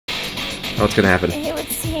What's gonna happen? It would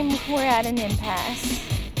seem we're at an impasse.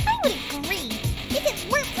 I would agree. If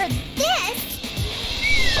it weren't for this...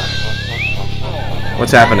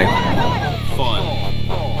 What's happening? Fun.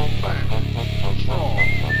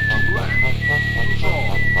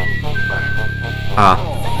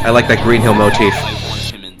 Ah, I like that Green Hill motif. I want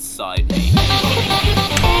him inside me.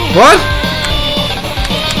 What?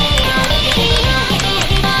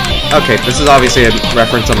 Okay, this is obviously a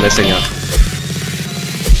reference I'm missing up.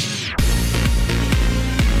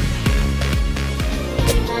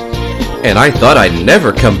 And I thought I'd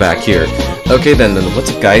never come back here. Okay then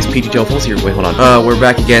what's up guys, PghLFilms here. Wait, hold on. We're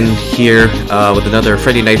back again here with another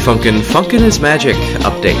Friday Night Funkin' Funkin' is Magic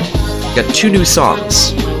update. Got 2 new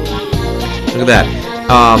songs. Look at that.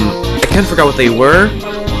 I kinda forgot what they were,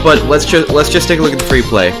 but let's just take a look at the free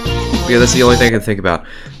play. Yeah, that's the only thing I can think about.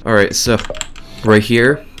 Alright, so right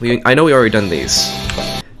here, I know we already done these.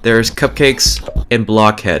 There's Cupcakes and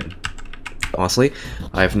Blockhead. Honestly,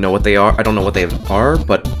 I don't know what they are,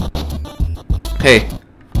 but hey,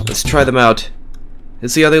 let's try them out and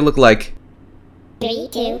see how they look like. 3,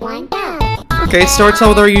 2, 1, go! Okay, starts out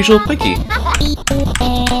with our usual Pinkie.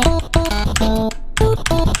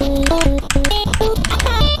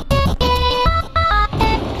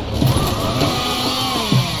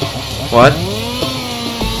 What?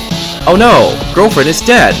 Oh no! Girlfriend is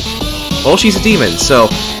dead! Well, she's a demon, so...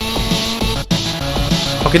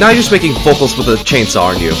 Okay, now you're just making vocals with a chainsaw,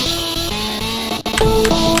 aren't you?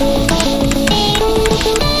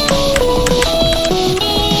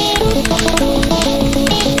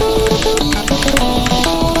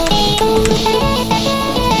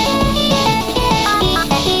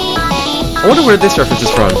 I wonder where this reference is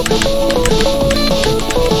from.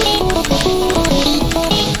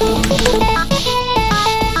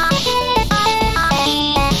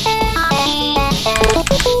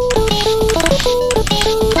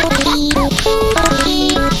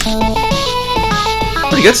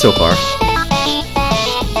 Pretty good so far.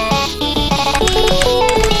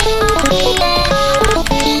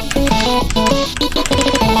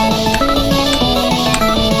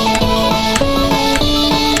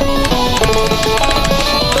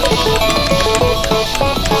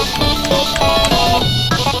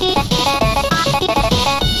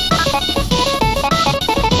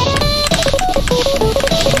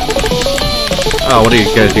 Oh, what are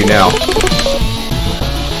you gonna do now?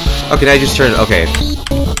 Okay, now you just turn it. Okay.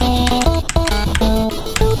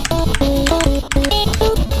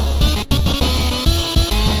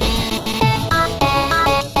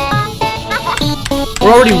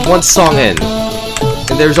 We're already 1 song in,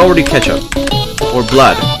 and there's already ketchup or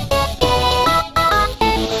blood.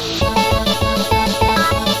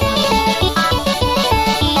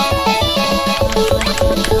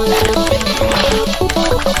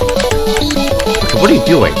 What are you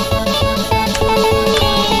doing?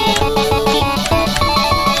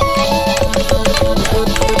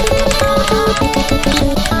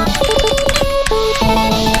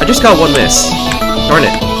 I just got 1 miss. Darn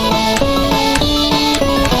it.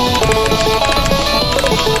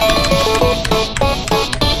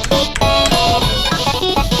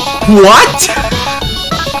 What?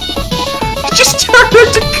 It just turned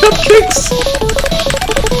into cupcakes?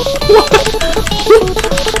 What?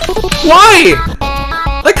 Why?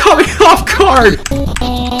 That caught me off guard!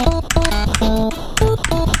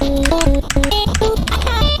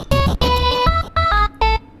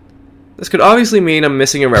 This could obviously mean I'm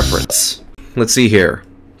missing a reference. Let's see here.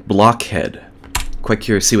 Blockhead. Quite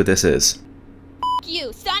curious to see what this is. F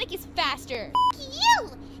you, Sonic is faster.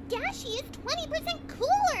 You! Dashy is 20%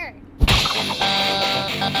 cooler!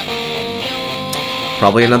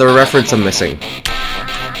 Probably another reference I'm missing.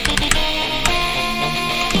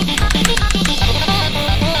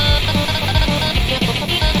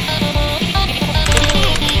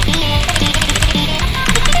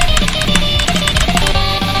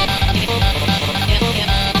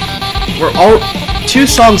 We're all 2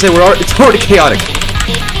 songs that it's already chaotic.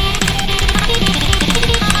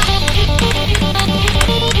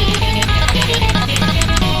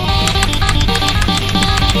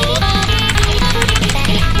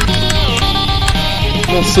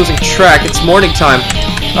 I'm almost losing track. It's morning time.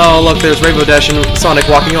 Oh look, there's Rainbow Dash and Sonic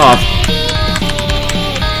walking off.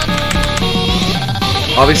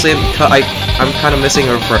 Obviously, I'm kind of missing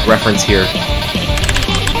a reference here.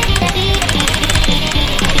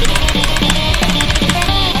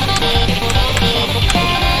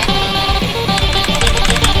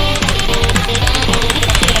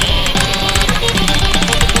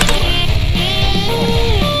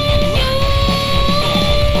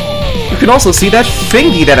 You can also see that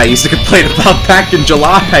thingy that I used to complain about back in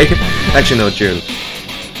July. Actually, no, June.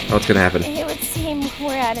 What's gonna happen? It would seem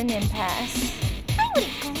we're at an impasse. I would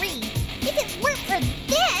agree. If it weren't for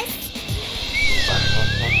this...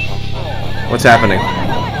 What's happening?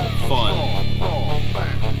 Fun.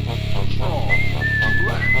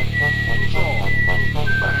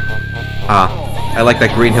 Ah, I like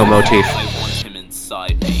that Green Hill motif. I want him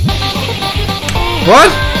inside me.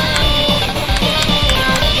 What?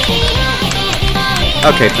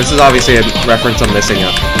 Okay, this is obviously a reference on missing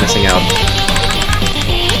out.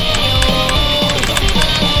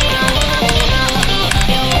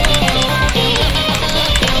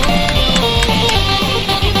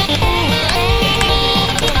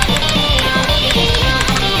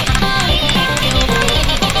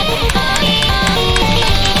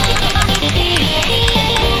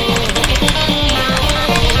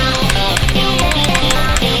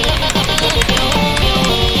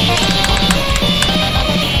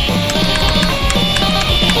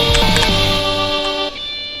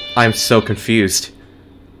 I'm so confused.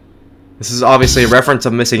 This is obviously a reference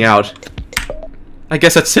of missing out. I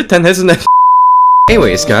guess that's it then, isn't it?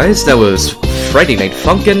 Anyways, guys, that was Friday Night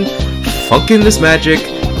Funkin', Funkin' This Magic,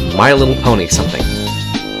 My Little Pony something.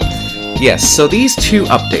 Yes, so these two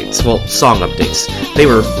updates, well, song updates, they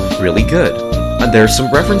were really good. There's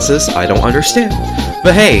some references I don't understand.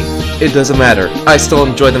 But hey, it doesn't matter. I still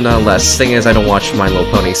enjoy them nonetheless. Thing is, I don't watch My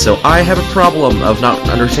Little Pony, so I have a problem of not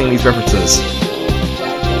understanding these references.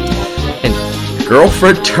 And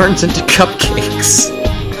girlfriend turns into cupcakes.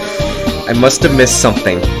 I must have missed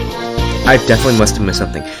something. I definitely must have missed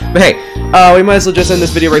something. But hey, we might as well just end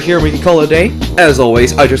this video right here and we can call it a day. As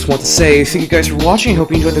always, I just want to say thank you guys for watching. I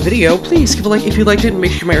hope you enjoyed the video. Please give a like if you liked it and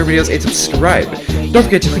make sure you like our videos and subscribe. Don't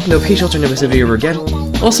forget to click the notification bell to never miss a video ever again.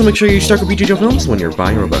 Also, make sure you start with PghLFilms when you're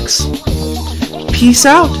buying Robux. Peace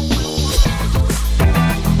out!